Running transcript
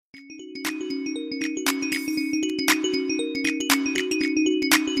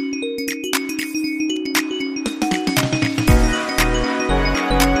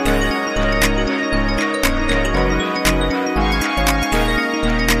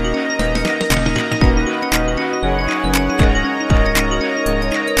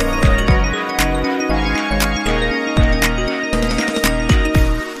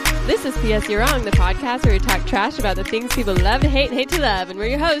Yes, You're Wrong, the podcast where we talk trash about the things people love to hate and hate to love. And we're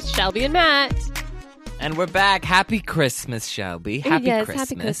your hosts, Shelby and Matt. And we're back. Happy Christmas, Shelby. Happy Christmas.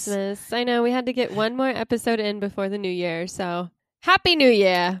 Happy Christmas. I know we had to get one more episode in before the new year, so Happy New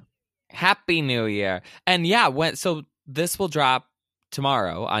Year. Happy New Year. And so this will drop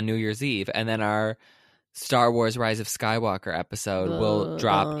tomorrow on New Year's Eve, and then our Star Wars Rise of Skywalker episode will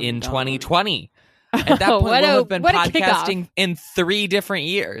drop in 2020. At that point, we'll have been podcasting in 3 different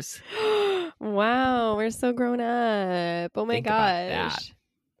years. Wow, we're so grown up. Oh my gosh.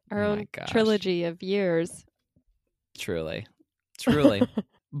 Our own trilogy of years. Truly.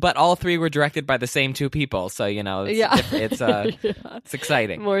 But all 3 were directed by the same 2 people, so it's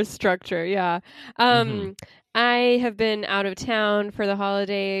exciting. More structure, yeah. I have been out of town for the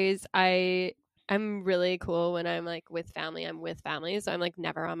holidays. I'm really cool when I'm like with family. I'm with family, so I'm like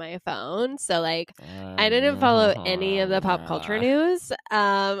never on my phone. So like I didn't follow any of the pop culture news.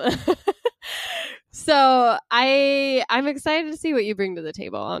 So I'm excited to see what you bring to the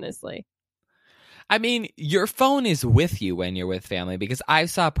table, honestly. I mean, your phone is with you when you're with family because I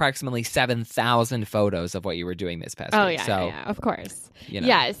saw approximately 7,000 photos of what you were doing this past week. Yeah, of course.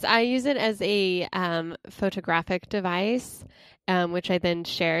 Yes, I use it as a photographic device, which I then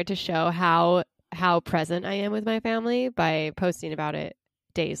share to show how present I am with my family by posting about it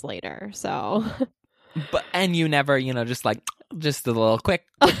days later. So, and you never, just a little quick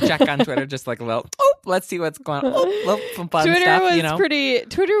check on Twitter, just like a little, let's see what's going on. Little fun Twitter stuff,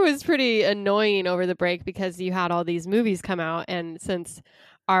 Twitter was pretty annoying over the break because you had all these movies come out, and since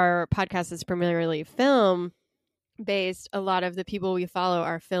our podcast is primarily film based, a lot of the people we follow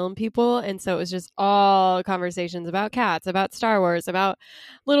are film people, and so it was just all conversations about Cats, about Star Wars, about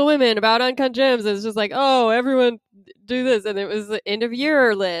Little Women, about Uncut Gems. It was just like, oh, everyone do this, and it was the end of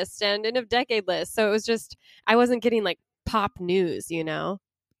year list and end of decade list, so it was just I wasn't getting like pop news, the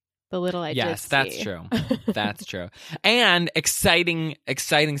little I yes, did that's see. true. That's true. And exciting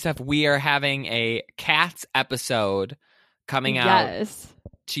stuff. We are having a Cats episode coming out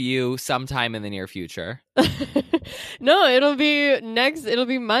to you sometime in the near future. No, it'll be Monday,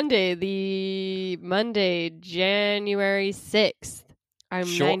 January 6th. I'm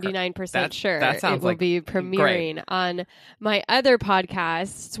 99% sure that sounds it will be premiering on my other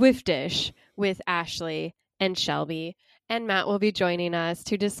podcast, Swiftish, with Ashley and Shelby. And Matt will be joining us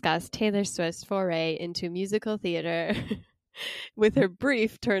to discuss Taylor Swift's foray into musical theater with her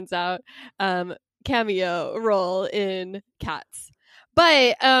brief, turns out, cameo role in Cats.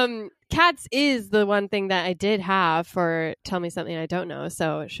 But Cats is the one thing that I did have for Tell Me Something I Don't Know.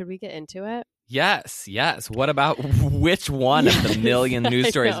 So should we get into it? Yes. What about which one of the million news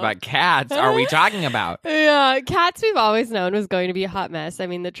stories about Cats are we talking about? Yeah, Cats we've always known was going to be a hot mess. I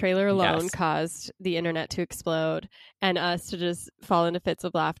mean, the trailer alone caused the internet to explode and us to just fall into fits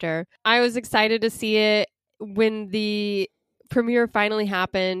of laughter. I was excited to see it when the premiere finally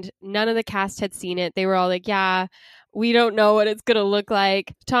happened. None of the cast had seen it. They were all like, yeah, we don't know what it's going to look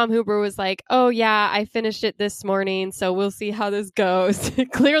like. Tom Hooper was like, oh, yeah, I finished it this morning, so we'll see how this goes.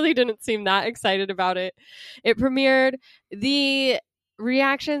 Clearly didn't seem that excited about it. It premiered. The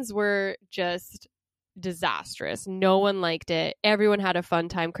reactions were just disastrous. No one liked it. Everyone had a fun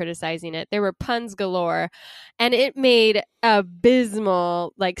time criticizing it. There were puns galore. And it made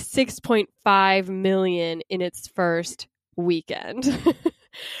abysmal, like 6.5 million in its first weekend.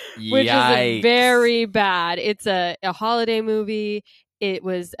 Which is very bad. It's a holiday movie. It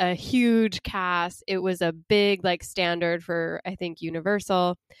was a huge cast. It was a big standard for, I think,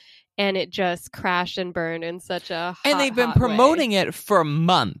 Universal. And it just crashed and burned in such a hot, and they've been promoting it for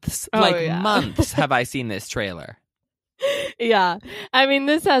months. Months have I seen this trailer. Yeah. I mean,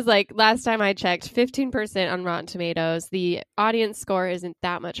 this has last time I checked, 15% on Rotten Tomatoes. The audience score isn't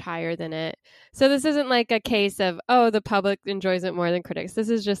that much higher than it. So this isn't like a case of, the public enjoys it more than critics. This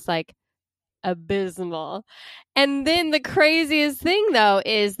is just abysmal. And then the craziest thing, though,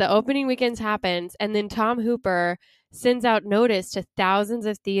 is the opening weekends happens, and then Tom Hooper sends out notice to thousands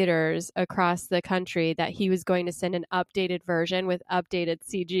of theaters across the country that he was going to send an updated version with updated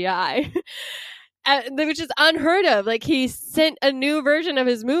CGI. Which is unheard of. He sent a new version of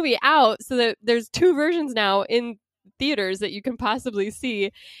his movie out so that there's 2 versions now in theaters that you can possibly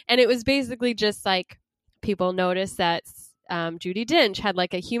see. And it was basically just people noticed that Judi Dench had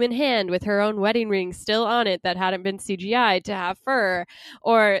a human hand with her own wedding ring still on it that hadn't been CGI'd to have fur.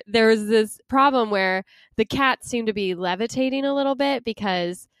 Or there was this problem where the cats seemed to be levitating a little bit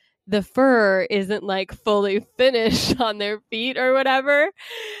because the fur isn't fully finished on their feet or whatever.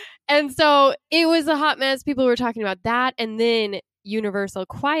 And so it was a hot mess. People were talking about that. And then Universal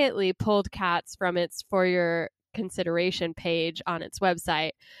quietly pulled Cats from its For Your consideration page on its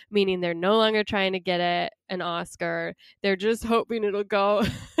website, meaning they're no longer trying to get it an Oscar. They're just hoping it'll go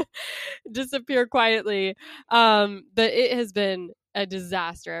disappear quietly. But it has been a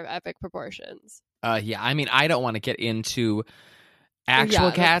disaster of epic proportions. Yeah, I mean, I don't want to get into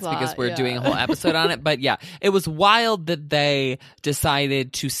actual Cats because we're doing a whole episode on it, but yeah, it was wild that they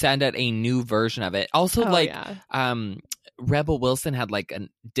decided to send out a new version of it. Also, Rebel Wilson had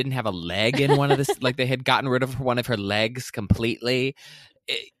didn't have a leg in one of this. Like they had gotten rid of one of her legs completely.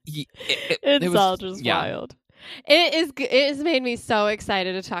 It's all just wild. It has made me so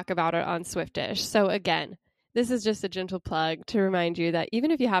excited to talk about it on Swiftish. So again, this is just a gentle plug to remind you that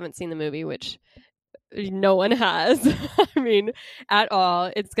even if you haven't seen the movie, which no one has, I mean, at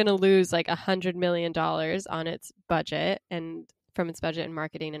all, it's going to lose like $100 million on its budget and from its budget and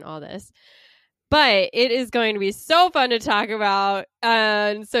marketing and all this. But it is going to be so fun to talk about.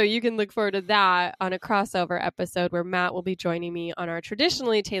 And so you can look forward to that on a crossover episode where Matt will be joining me on our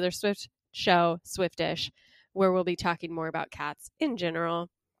traditionally Taylor Swift show, Swiftish, where we'll be talking more about Cats in general.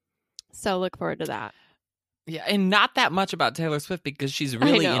 So look forward to that. Yeah, and not that much about Taylor Swift because she's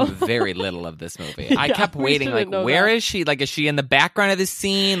really in very little of this movie. I kept waiting, like, where is she? Like, is she in the background of this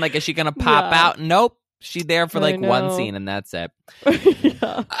scene? Like, is she going to pop out? Nope. She's there for like one scene and that's it.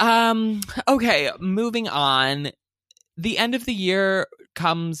 Okay, moving on. The end of the year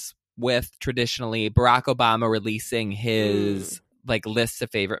comes with traditionally Barack Obama releasing his like lists of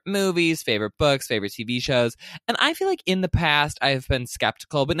favorite movies, favorite books, favorite TV shows. And I feel like in the past I have been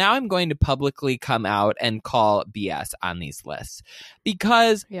skeptical, but now I'm going to publicly come out and call BS on these lists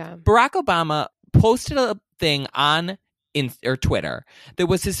because Barack Obama posted a thing on Twitter that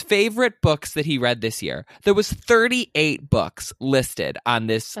was his favorite books that he read this year. There was 38 books listed on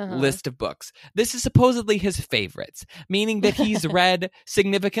this list of books. This is supposedly his favorites, meaning that he's read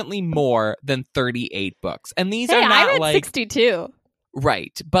significantly more than 38 books. And these are not I read like 62.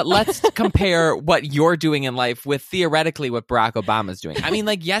 Right. But let's compare what you're doing in life with theoretically what Barack Obama's doing. I mean,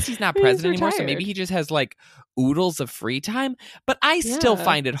 like, yes, he's not president anymore, so maybe he just has like oodles of free time. But I still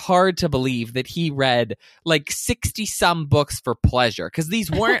find it hard to believe that he read like 60 some books for pleasure, because these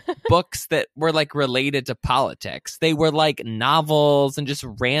weren't books that were like related to politics. They were like novels and just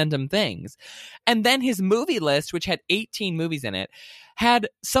random things. And then his movie list, which had 18 movies in it, had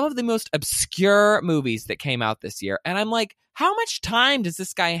some of the most obscure movies that came out this year. And I'm like, how much time does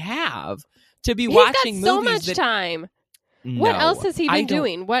this guy have to be watching movies? He's got so much time. What else has he been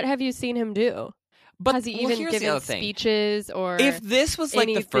doing? What have you seen him do? But has he even given speeches or if this was like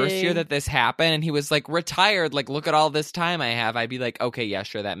anything? The first year that this happened and he was like retired, like look at all this time I have, I'd be like, okay, yeah,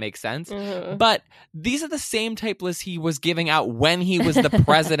 sure, that makes sense. But these are the same type lists he was giving out when he was the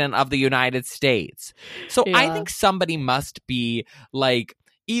president of the United States. So I think somebody must be like,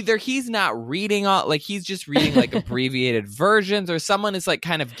 either he's not reading all, like he's just reading like abbreviated versions, or someone is like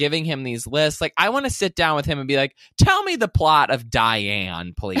kind of giving him these lists. Like I want to sit down with him and be like, tell me the plot of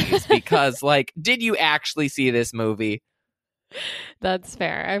Diane, please. Because like, did you actually see this movie? That's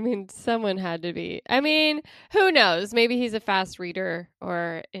fair. I mean, someone had to be. I mean, who knows? Maybe he's a fast reader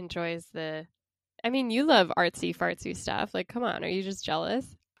or enjoys I mean, you love artsy fartsy stuff. Like, come on. Are you just jealous?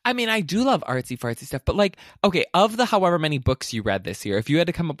 I mean, I do love artsy fartsy stuff, but like, okay, of the however many books you read this year, if you had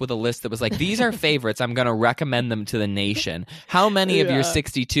to come up with a list that was like, these are favorites, I'm going to recommend them to the nation, how many of your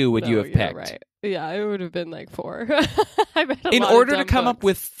 62 would you have picked? Right. Yeah, it would have been like 4. In order to come up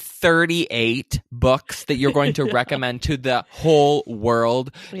with 38 books that you're going to recommend to the whole world,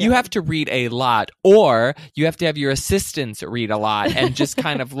 you have to read a lot, or you have to have your assistants read a lot and just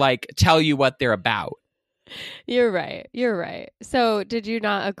kind of like tell you what they're about. You're right. So did you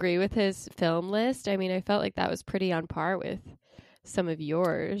not agree with his film list? I mean, I felt like that was pretty on par with some of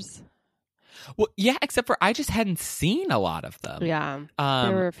yours. Well, yeah, except for I just hadn't seen a lot of them. Yeah,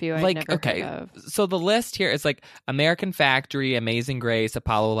 there were a few I never heard of. So the list here is like American Factory, Amazing Grace,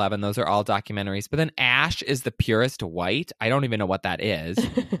 Apollo 11. Those are all documentaries. But then Ash is the Purest White. I don't even know what that is.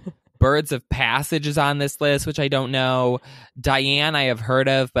 Birds of Passage is on this list, which I don't know. Diane I have heard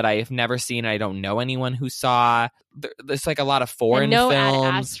of, but I have never seen. I don't know anyone who saw. There's like a lot of foreign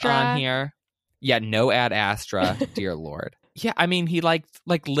films on here. Yeah, no Ad Astra. Dear Lord. Yeah, I mean, he liked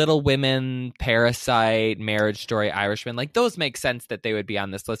like Little Women, Parasite, Marriage Story, Irishman. Like those make sense that they would be on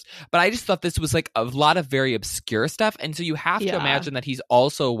this list. But I just thought this was like a lot of very obscure stuff. And so you have to imagine that he's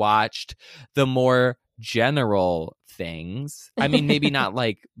also watched the more general things. I mean, maybe not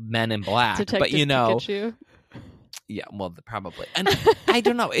like Men in Black, but you know. Pikachu. Yeah, well, probably. And I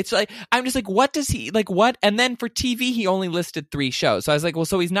don't know. It's like, I'm just like, what does he, like what? And then for TV, he only listed 3 shows. So I was like, well,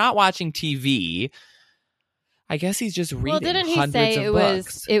 so he's not watching TV. I guess he's just reading. Well, didn't he hundreds say of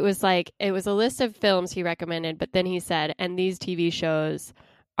books. it was a list of films he recommended, but then he said, and these TV shows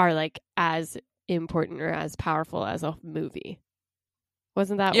are like as important or as powerful as a movie.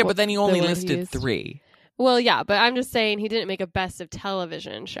 Wasn't that? Yeah, but then he only the word listed used? 3. Well, yeah, but I'm just saying he didn't make a best of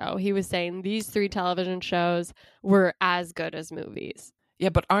television show. He was saying these 3 television shows were as good as movies. Yeah,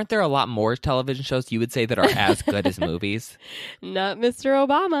 but aren't there a lot more television shows you would say that are as good as movies? Not Mr.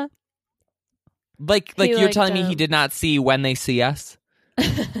 Obama. Like you're telling me he did not see When They See Us?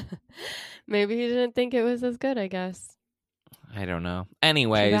 Maybe he didn't think it was as good, I guess. I don't know.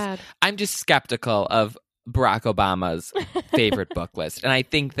 Anyways, I'm just skeptical of Barack Obama's favorite book list. And I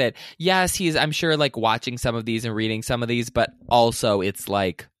think that, yes, I'm sure, like, watching some of these and reading some of these, but also it's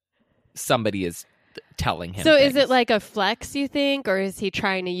like somebody is telling him. So is it like a flex, you think, or is he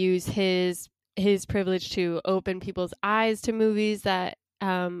trying to use his privilege to open people's eyes to movies that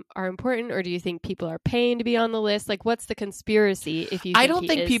are important, or do you think people are paying to be on the list? Like, what's the conspiracy? If you, I don't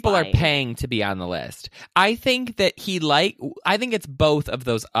think people are paying to be on the list. I think that I think it's both of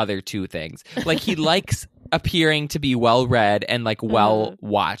those other 2 things. Like, he likes appearing to be well read and like well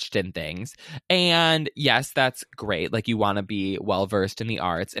watched in things. And yes, that's great. Like, you want to be well versed in the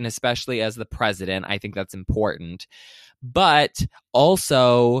arts, and especially as the president, I think that's important. But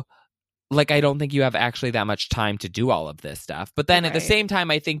also, like, I don't think you have actually that much time to do all of this stuff. But then at the same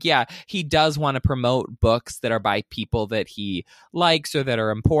time, I think, yeah, he does want to promote books that are by people that he likes or that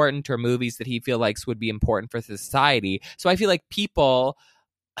are important, or movies that he feels like would be important for society. So I feel like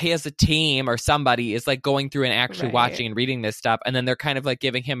he has a team or somebody is like going through and actually watching and reading this stuff. And then they're kind of like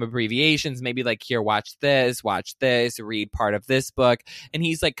giving him abbreviations, maybe like, here, watch this, read part of this book. And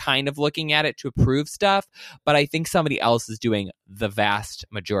he's like kind of looking at it to approve stuff. But I think somebody else is doing the vast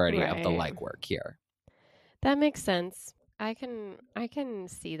majority of the legwork here. That makes sense. I can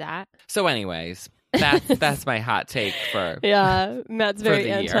see that. So anyways, that's my hot take for Matt's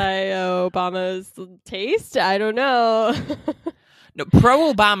very anti-Obama's taste. I don't know. No,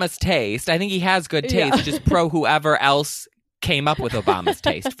 pro Obama's taste. I think he has good taste. Just pro whoever else came up with Obama's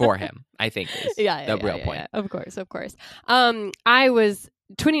taste for him, I think is the real point. Yeah. Of course.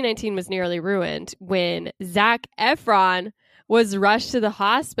 2019 was nearly ruined when Zac Efron was rushed to the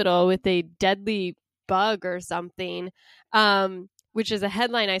hospital with a deadly bug or something, which is a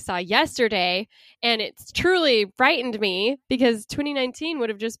headline I saw yesterday. And it's truly frightened me because 2019 would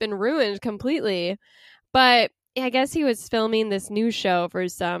have just been ruined completely. But I guess he was filming this new show for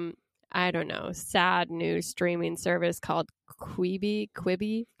some, I don't know, sad new streaming service called Quibi,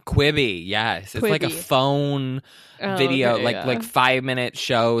 yes. It's like a phone video, like 5-minute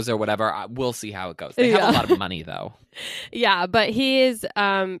shows or whatever. We'll see how it goes. They have a lot of money, though. Yeah, but he is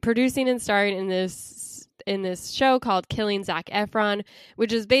producing and starring in this show called Killing Zac Efron,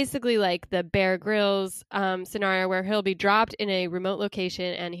 which is basically like the Bear Grylls scenario where he'll be dropped in a remote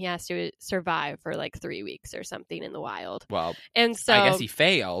location and he has to survive for like 3 weeks or something in the wild. Well, and so I guess he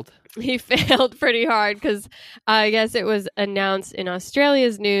failed. He failed pretty hard because I guess it was announced in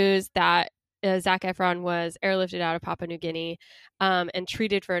Australia's news that Zac Efron was airlifted out of Papua New Guinea and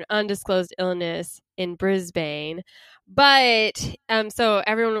treated for an undisclosed illness in Brisbane. But so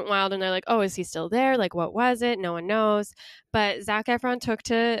everyone went wild and they're like, oh, is he still there? Like, what was it? No one knows. But Zac Efron took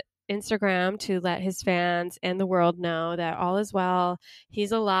to Instagram to let his fans and the world know that all is well.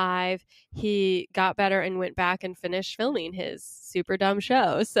 He's alive. He got better and went back and finished filming his super dumb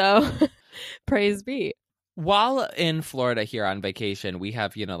show. So praise be. While in Florida here on vacation, we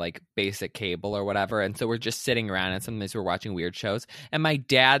have, like basic cable or whatever. And so we're just sitting around and sometimes we're watching weird shows. And my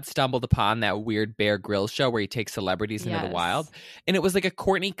dad stumbled upon that weird Bear Grylls show where he takes celebrities into the wild. And it was like a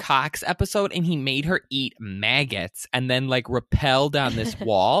Courtney Cox episode and he made her eat maggots and then like rappel down this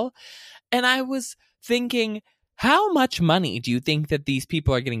wall. And I was thinking, how much money do you think that these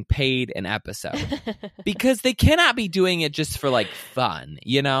people are getting paid an episode? Because they cannot be doing it just for like fun,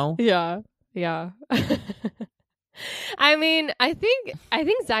 Yeah. I mean, I think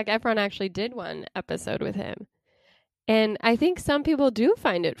Zac Efron actually did one episode with him. And I think some people do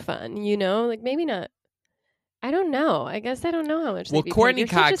find it fun, like maybe not. I don't know. I guess I don't know how much. Well, Courtney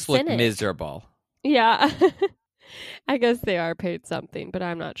Cox looked miserable. Yeah. I guess they are paid something, but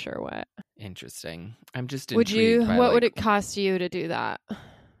I'm not sure what. Interesting. I'm just intrigued. What would it cost you to do that?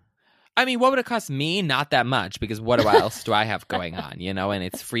 I mean, what would it cost me? Not that much, because what else do I have going on, and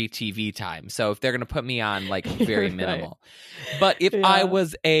it's free TV time. So if they're going to put me on, like, very minimal. But if I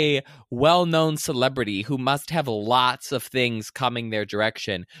was a well-known celebrity who must have lots of things coming their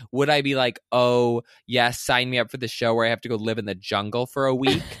direction, would I be like, oh, yes, sign me up for the show where I have to go live in the jungle for a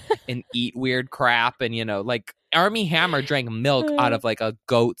week and eat weird crap and, like Armie Hammer drank milk out of like a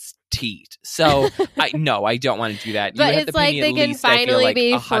goat's teat. So I don't want to do that. But you have it's to pay like me they at can least, I feel finally like,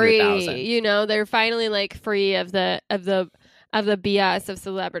 be 100,000. free. You know, they're finally like free of the BS of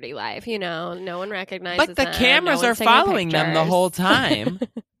celebrity life. You know, no one recognizes But the them. cameras No are one's taking following them the pictures. whole time.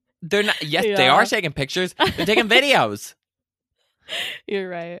 They're not. Yes, they Yeah. are taking pictures. They're taking videos. You're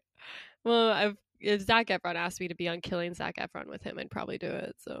right. Well, if Zac Efron asked me to be on Killing Zac Efron with him, I'd probably do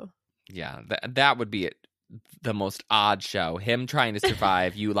it. So Yeah, that would be the most odd show. Him trying to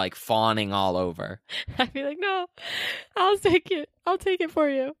survive, you like fawning all over. I'd be like, no, I'll take it. I'll take it for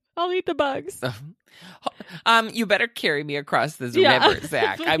you. I'll eat the bugs. You better carry me across this Yeah. river,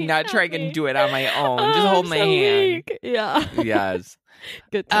 Zach. I'm Please not help trying me. to do it on my own. Just Oh, hold I'm my so hand. weak. Yeah. Yes.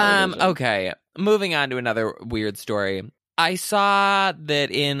 Good television. Okay. Moving on to another weird story. I saw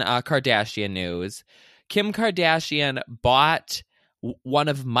that in Kardashian news, Kim Kardashian bought one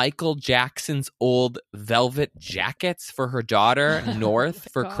of Michael Jackson's old velvet jackets for her daughter, North,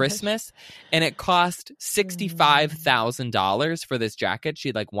 for gosh. Christmas. And it cost $65,000 for this jacket.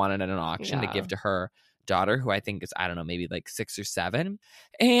 She like wanted at an auction to give to her daughter, who I think is, I don't know, maybe like 6 or 7.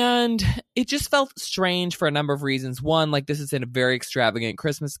 And it just felt strange for a number of reasons. One, like, this is a very extravagant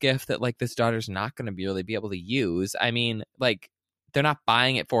Christmas gift that like this daughter's not going to really be able to use. I mean, like, they're not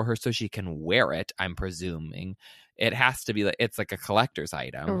buying it for her so she can wear it, I'm presuming. It has to be like, it's like a collector's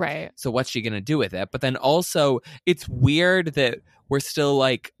item. Right. So what's she going to do with it? But then also it's weird that we're still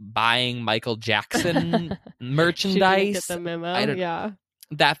like buying Michael Jackson merchandise. She didn't get the memo. Yeah.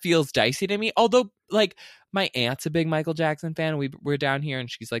 That feels dicey to me. Although, like, my aunt's a big Michael Jackson fan. We're down here and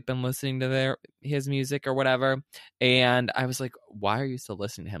she's like been listening to his music or whatever. And I was like, why are you still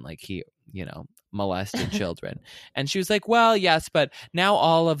listening to him? Like, he, you know, molested children. And she was like, well, yes, but now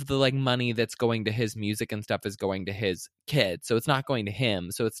all of the like money that's going to his music and stuff is going to his kids. So it's not going to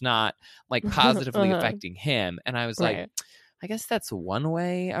him. So it's not like positively affecting him. And I was like, I guess that's one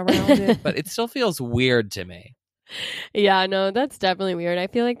way around it, but it still feels weird to me. Yeah, no, that's definitely weird. I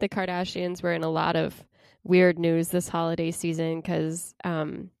feel like the Kardashians were in a lot of weird news this holiday season because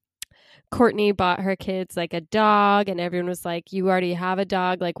Kourtney bought her kids like a dog and everyone was like, you already have a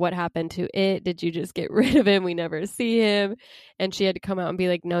dog. Like, what happened to it? Did you just get rid of him? We never see him. And she had to come out and be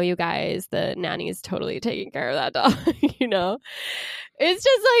like, no, you guys, the nanny is totally taking care of that dog. You know, it's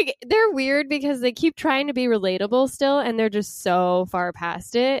just like they're weird because they keep trying to be relatable still. And they're just so far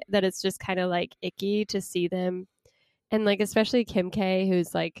past it that it's just kind of like icky to see them. And like, especially Kim K,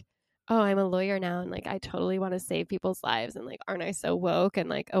 who's like, oh, I'm a lawyer now. And like, I totally want to save people's lives. And like, aren't I so woke and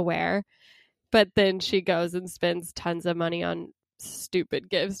like aware? But then she goes and spends tons of money on stupid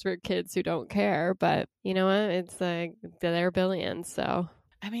gifts for kids who don't care. But you know what? It's like they're billions. So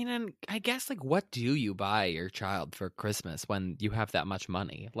I mean, and I guess like, what do you buy your child for Christmas when you have that much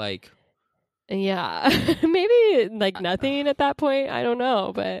money? Like, yeah, maybe like nothing at that point. I don't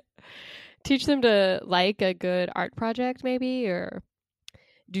know, but teach them to like a good art project maybe, or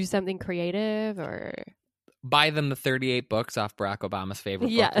do something creative, or buy them the 38 books off Barack Obama's favorite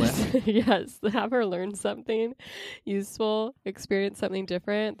book list. Yes, have her learn something useful, experience something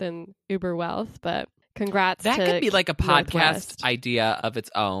different than Uber wealth. But congrats. That could be like a podcast Northwest idea of its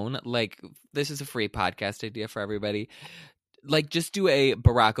own. Like, this is a free podcast idea for everybody. Like, just do a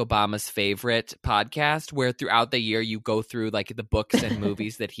Barack Obama's favorite podcast where throughout the year you go through like the books and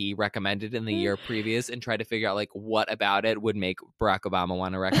movies that he recommended in the year previous and try to figure out like what about it would make Barack Obama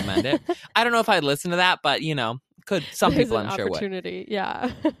want to recommend it. I don't know if I'd listen to that, but you know, some people I'm sure would. Opportunity,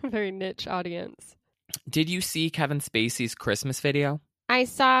 yeah. Very niche audience. Did you see Kevin Spacey's Christmas video? I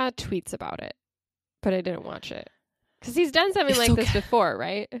saw tweets about it, but I didn't watch it because he's done something like this before,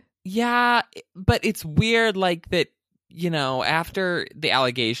 right? Yeah, but it's weird, like that. You know, after the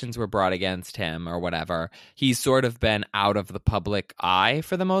allegations were brought against him or whatever, he's sort of been out of the public eye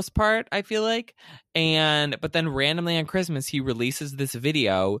for the most part, I feel like. But then randomly on Christmas, he releases this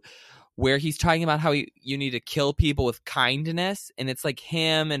video where he's talking about how you need to kill people with kindness. And it's like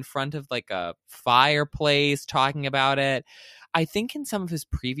him in front of like a fireplace talking about it. I think in some of his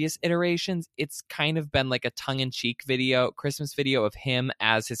previous iterations, it's kind of been like a tongue-in-cheek Christmas video of him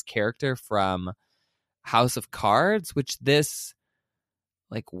as his character from House of Cards, which this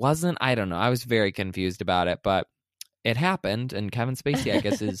like wasn't. I don't know. I was very confused about it, but it happened, and Kevin Spacey, I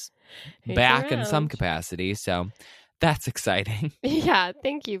guess, is back in some capacity. So that's exciting. Yeah,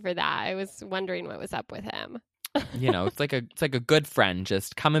 thank you for that. I was wondering what was up with him. You know, it's like a good friend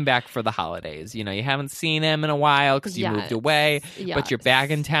just coming back for the holidays. You know, you haven't seen him in a while because you moved away, but you're back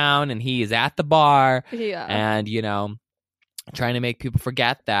in town, and he is at the bar, and you know, trying to make people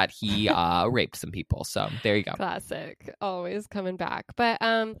forget that he raped some people. So there you go. Classic. Always coming back. But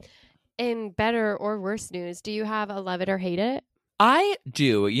in better or worse news, do you have a love it or hate it? I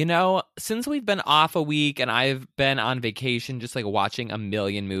do. You know, since we've been off a week and I've been on vacation just like watching a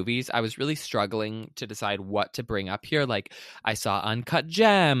million movies, I was really struggling to decide what to bring up here. Like I saw Uncut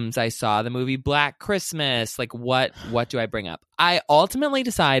Gems, I saw the movie Black Christmas. Like what do I bring up? I ultimately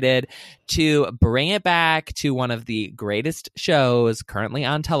decided to bring it back to one of the greatest shows currently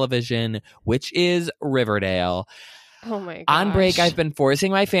on television, which is Riverdale. Oh my gosh. On break, I've been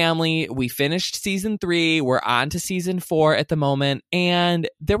forcing my family. We finished season 3. We're on to season 4 at the moment. And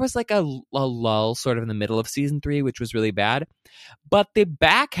there was like a lull sort of in the middle of season 3, which was really bad. But the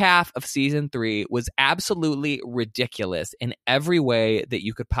back half of season 3 was absolutely ridiculous in every way that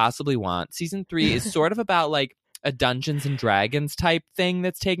you could possibly want. Season 3 is sort of about like a Dungeons and Dragons type thing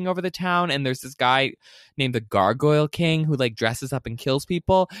that's taking over the town, and there's this guy named the Gargoyle King who like dresses up and kills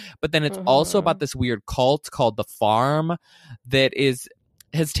people. But then it's also about this weird cult called the Farm that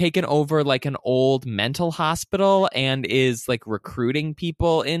has taken over like an old mental hospital and is like recruiting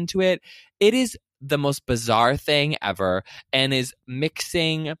people into it. It is the most bizarre thing ever and is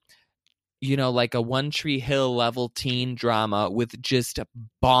mixing, you know, like a One Tree Hill level teen drama with just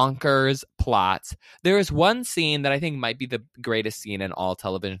bonkers plots. There is one scene that I think might be the greatest scene in all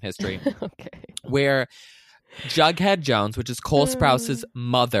television history, where Jughead Jones, which is Cole Sprouse's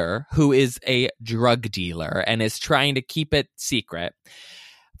mother, who is a drug dealer and is trying to keep it secret,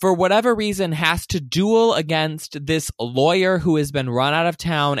 for whatever reason, has to duel against this lawyer who has been run out of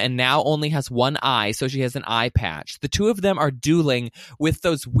town and now only has one eye, so she has an eye patch. The two of them are dueling with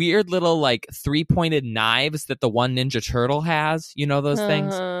those weird little, like, 3-pointed knives that the one Ninja Turtle has. You know those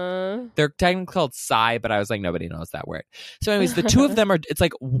things? They're technically called sai, but I was like, nobody knows that word. So anyways, the two of them it's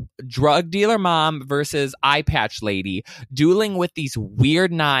like drug dealer mom versus eye patch lady dueling with these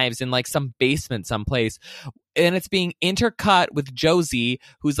weird knives in, like, some basement someplace. And it's being intercut with Josie,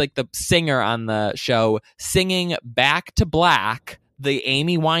 who's like the singer on the show, singing Back to Black, the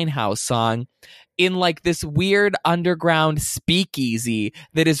Amy Winehouse song, in like this weird underground speakeasy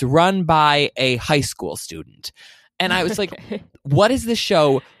that is run by a high school student. And I was like, what is this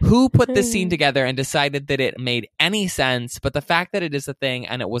show? Who put this scene together and decided that it made any sense? But the fact that it is a thing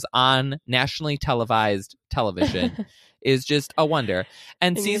and it was on nationally televised television is just a wonder.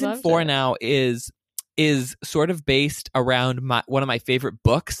 And season 4 now is sort of based around one of my favorite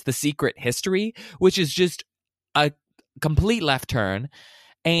books, The Secret History, which is just a complete left turn.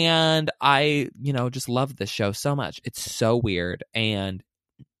 And I, just love this show so much. It's so weird. And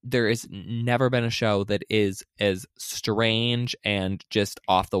there has never been a show that is as strange and just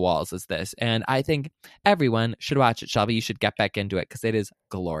off the walls as this. And I think everyone should watch it. Shelby, you should get back into it because it is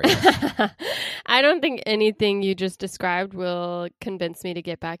glorious. I don't think anything you just described will convince me to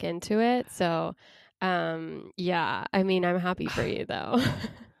get back into it. So yeah, I mean, I'm happy for you though.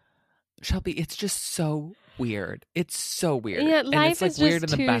 Shelby, it's just so weird. It's so weird. Yeah, and life it's like is weird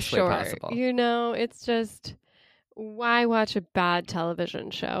just in the too best short. way possible. It's just, why watch a bad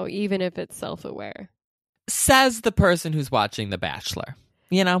television show, even if it's self-aware? Says the person who's watching The Bachelor.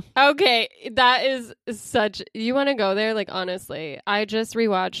 Okay, that is such. You want to go there? Like, honestly, I just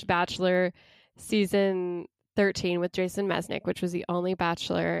rewatched Bachelor season 13 with Jason Mesnick, which was the only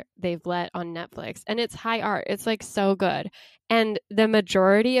Bachelor they've let on Netflix. And it's high art. It's like so good. And the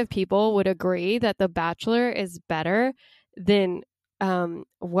majority of people would agree that The Bachelor is better than,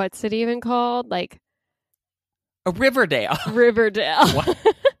 what's it even called? Like a Riverdale. Riverdale.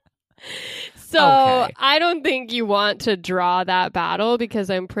 So okay. I don't think you want to draw that battle because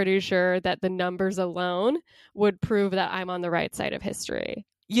I'm pretty sure that the numbers alone would prove that I'm on the right side of history.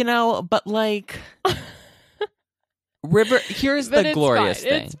 But like... Here's but the glorious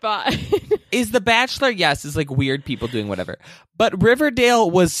thing. It's fine. Is The Bachelor, yes, is like weird people doing whatever. But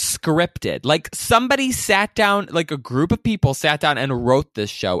Riverdale was scripted. Like somebody sat down, like a group of people sat down and wrote this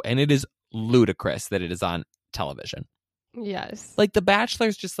show, and it is ludicrous that it is on television. Yes. Like The Bachelor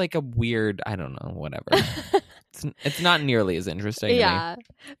is just like a weird, I don't know, whatever. It's not nearly as interesting. Yeah. To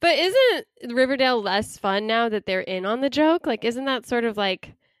me. But isn't Riverdale less fun now that they're in on the joke? Like, isn't that sort of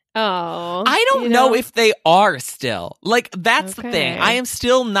like... Oh, I don't know if they are still. Like, that's the thing. I am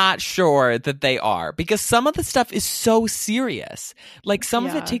still not sure that they are because some of the stuff is so serious. Like, some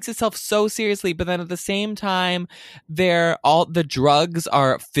of it takes itself so seriously, but then at the same time, all the drugs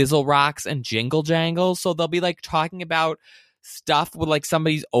are fizzle rocks and jingle jangles. So they'll be like talking about stuff with like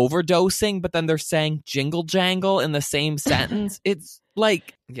somebody's overdosing, but then they're saying jingle jangle in the same sentence. It's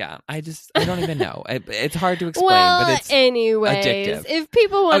like, yeah, I don't even know. It's hard to explain, but it's anyways, addictive. If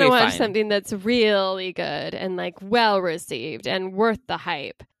people want to watch fine. something that's really good and like well received and worth the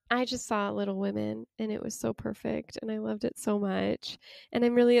hype, I just saw Little Women and it was so perfect and I loved it so much. And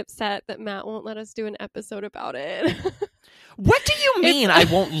I'm really upset that Matt won't let us do an episode about it. What do you mean I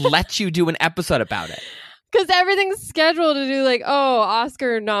won't let you do an episode about it? Because everything's scheduled to do like, oh,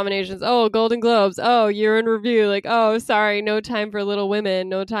 Oscar nominations, oh, Golden Globes, oh, year in review, like, oh, sorry, no time for Little Women,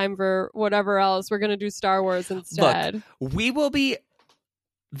 no time for whatever else. We're going to do Star Wars instead. Look, we will be...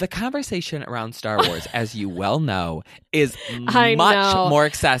 The conversation around Star Wars, as you well know, is much more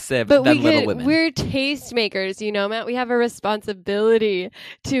excessive than Little Women. We're tastemakers, you know, Matt. We have a responsibility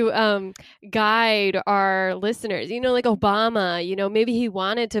to guide our listeners. You know, like Obama, you know, maybe he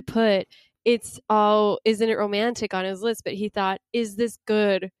wanted to put Isn't It Romantic on his list, but he thought, is this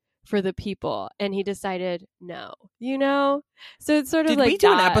good for the people? And he decided no, you know? So it's sort of like, did we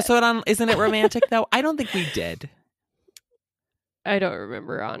do an episode on Isn't It Romantic, though? I don't think we did. I don't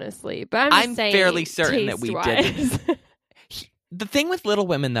remember, honestly, but I'm saying fairly certain that we did. The thing with Little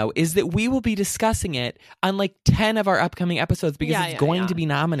Women, though, is that we will be discussing it on like 10 of our upcoming episodes because it's going to be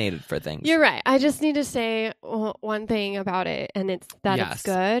nominated for things. You're right. I just need to say one thing about it, and it's that it's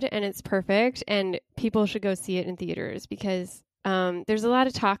good and it's perfect, and people should go see it in theaters because there's a lot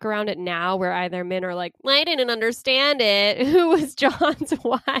of talk around it now where either men are like, I didn't understand it. Who was John's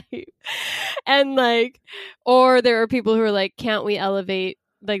wife? And like, or there are people who are like, can't we elevate,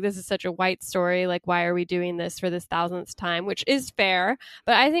 like, this is such a white story. Like, why are we doing this for this 1000th time? Which is fair.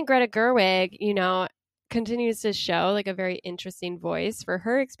 But I think Greta Gerwig, you know, continues to show like a very interesting voice for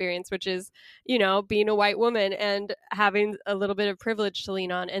her experience, which is, you know, being a white woman and having a little bit of privilege to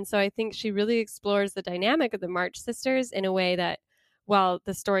lean on. And so I think she really explores the dynamic of the March sisters in a way that, while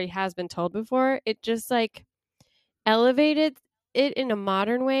the story has been told before, it just like elevated it in a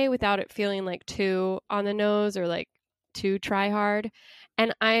modern way without it feeling like too on the nose or like too try hard.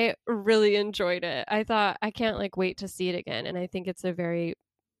 And I really enjoyed it. I thought, I can't like wait to see it again. And I think it's a very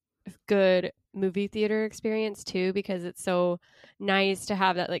good movie theater experience too, because it's so nice to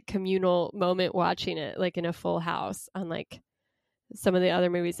have that like communal moment watching it like in a full house, unlike some of the other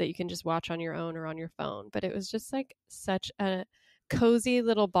movies that you can just watch on your own or on your phone. But it was just like such a cozy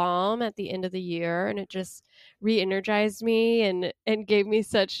little balm at the end of the year, and it just re-energized me and gave me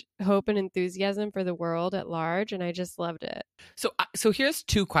such hope and enthusiasm for the world at large, and I just loved it. So here's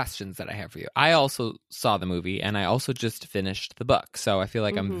two questions that I have for you. I also saw the movie, and I also just finished the book, so I feel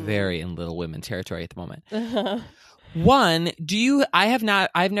like I'm very in Little Women territory at the moment. One,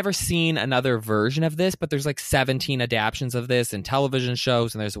 I've never seen another version of this, but there's like 17 adaptions of this in television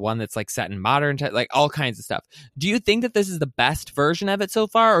shows, and there's one that's like set in modern, like all kinds of stuff. Do you think that this is the best version of it so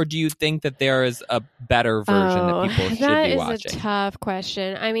far, or do you think that there is a better version that people should be watching? That is a tough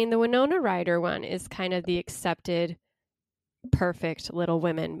question. I mean, the Winona Ryder one is kind of the accepted perfect Little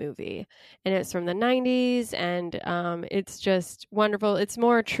Women movie, and it's from the 90s, and it's just wonderful. It's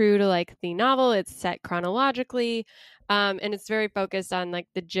more true to like the novel. It's set chronologically, and it's very focused on like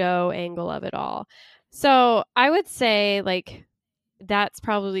the Jo angle of it all. So I would say like that's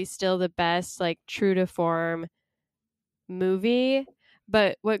probably still the best like true to form movie.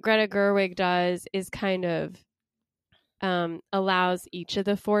 But what Greta Gerwig does is kind of allows each of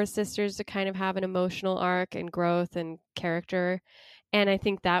the four sisters to kind of have an emotional arc and growth and character. And I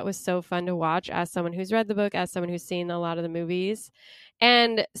think that was so fun to watch as someone who's read the book, as someone who's seen a lot of the movies.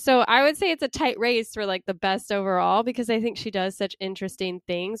 And so I would say it's a tight race for like the best overall, because I think she does such interesting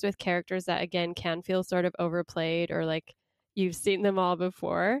things with characters that, again, can feel sort of overplayed or like you've seen them all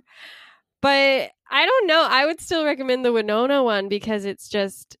before. But I don't know. I would still recommend the Winona one because it's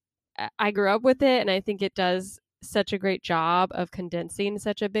just, I grew up with it, and I think it does such a great job of condensing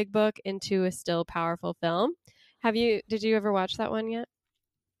such a big book into a still powerful film. Did you ever watch that one yet?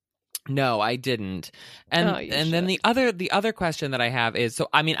 No, I didn't. And then the other question that I have is, so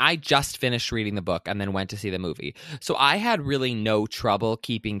I mean, I just finished reading the book and then went to see the movie. So I had really no trouble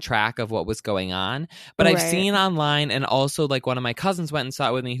keeping track of what was going on. But I've seen online, and also like one of my cousins went and saw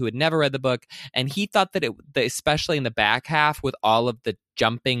it with me who had never read the book, and he thought that especially in the back half with all of the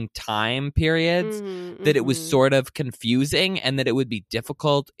jumping time periods, that it was sort of confusing, and that it would be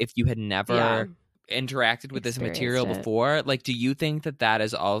difficult if you had never interacted with this material before. Like, do you think that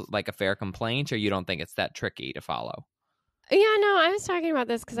is all like a fair complaint, or you don't think it's that tricky to follow? Yeah, no, I was talking about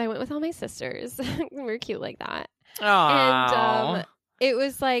this because I went with all my sisters. We're cute like that. Aww. And it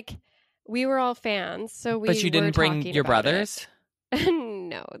was like we were all fans, so we. But you didn't bring your brothers?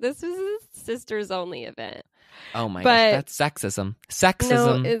 No, this was a sisters only event. Oh my gosh, that's sexism.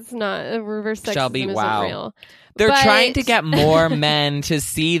 Sexism. No, it's not. Reverse sexism Shelby, isn't wow. real. They're trying to get more men to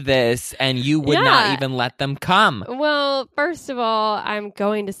see this, and you would not even let them come. Well, first of all, I'm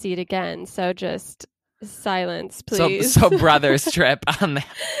going to see it again, so just silence, please. So brothers trip on that.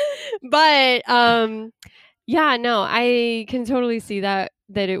 But yeah, no, I can totally see that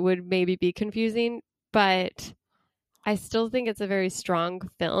it would maybe be confusing, but I still think it's a very strong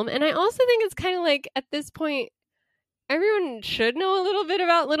film. And I also think it's kind of like, at this point, everyone should know a little bit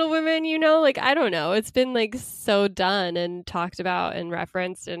about Little Women, you know? Like, I don't know. It's been like so done and talked about and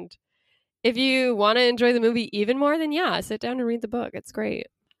referenced. And if you want to enjoy the movie even more, then yeah, sit down and read the book. It's great.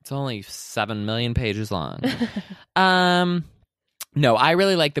 It's only 7 million pages long. No, I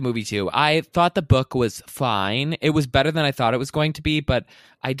really like the movie too. I thought the book was fine. It was better than I thought it was going to be, but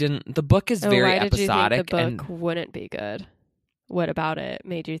I didn't. The book is very episodic. Why did you think the book wouldn't be good? What about it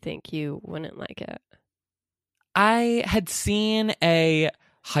made you think you wouldn't like it? I had seen a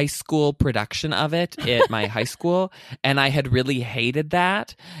high school production of it at my high school, and I had really hated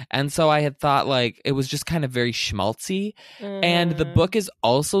that. And so I had thought like it was just kind of very schmaltzy. And the book is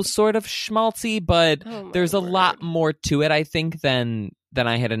also sort of schmaltzy, but there's a lot more to it, I think, than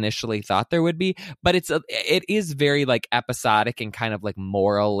I had initially thought there would be. But it is very like episodic and kind of like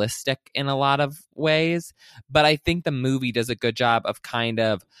moralistic in a lot of ways. But I think the movie does a good job of kind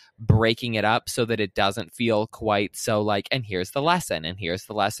of breaking it up so that it doesn't feel quite so like, and here's the lesson, and here's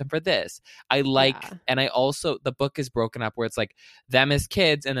the lesson for this. I like, and I also, the book is broken up where it's like them as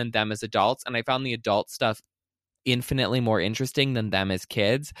kids and then them as adults. And I found the adult stuff infinitely more interesting than them as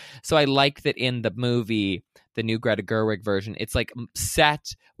kids. So I like that in the movie, the new Greta Gerwig version, it's like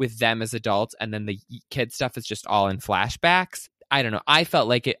set with them as adults, and then the kid stuff is just all in flashbacks. I don't know. I felt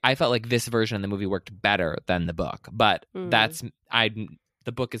like this version of the movie worked better than the book, but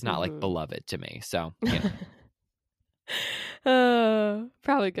the book is not like beloved to me. So yeah.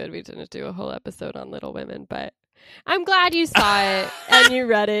 Probably good we didn't do a whole episode on Little Women, but I'm glad you saw it and you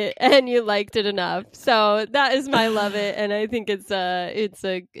read it and you liked it enough. So that is my love it, and I think it's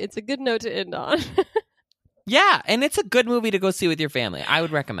a good note to end on. Yeah, and it's a good movie to go see with your family. I would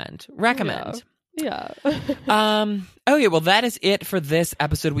recommend. Yeah. Okay, well, that is it for this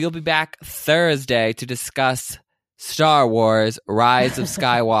episode. We'll be back Thursday to discuss Star Wars Rise of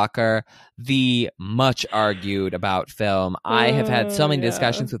Skywalker, the much argued about film. I have had so many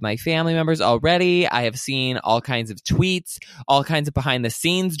discussions with my family members already. I have seen all kinds of tweets, all kinds of behind the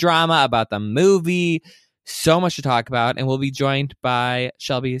scenes drama about the movie. So much to talk about, and we'll be joined by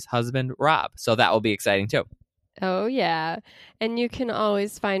Shelby's husband, Rob. So that will be exciting too. Oh, yeah. And you can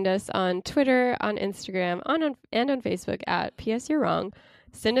always find us on Twitter, on Instagram, and on Facebook at PS You're Wrong.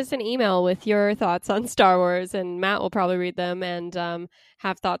 Send us an email with your thoughts on Star Wars, and Matt will probably read them and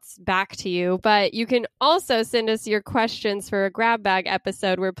have thoughts back to you. But you can also send us your questions for a grab bag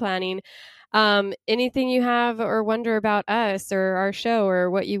episode we're planning. Anything you have or wonder about us or our show, or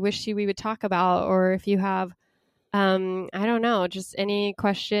what you wish we would talk about, or if you have, I don't know, just any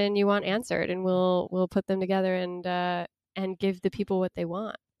question you want answered, and we'll put them together and give the people what they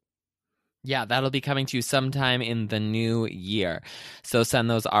want. Yeah, that'll be coming to you sometime in the new year. So send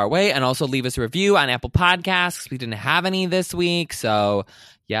those our way, and also leave us a review on Apple Podcasts. We didn't have any this week, so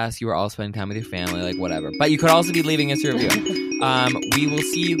yes, you were all spending time with your family, like whatever. But you could also be leaving us a review. We will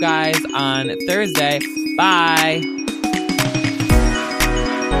see you guys on Thursday. Bye.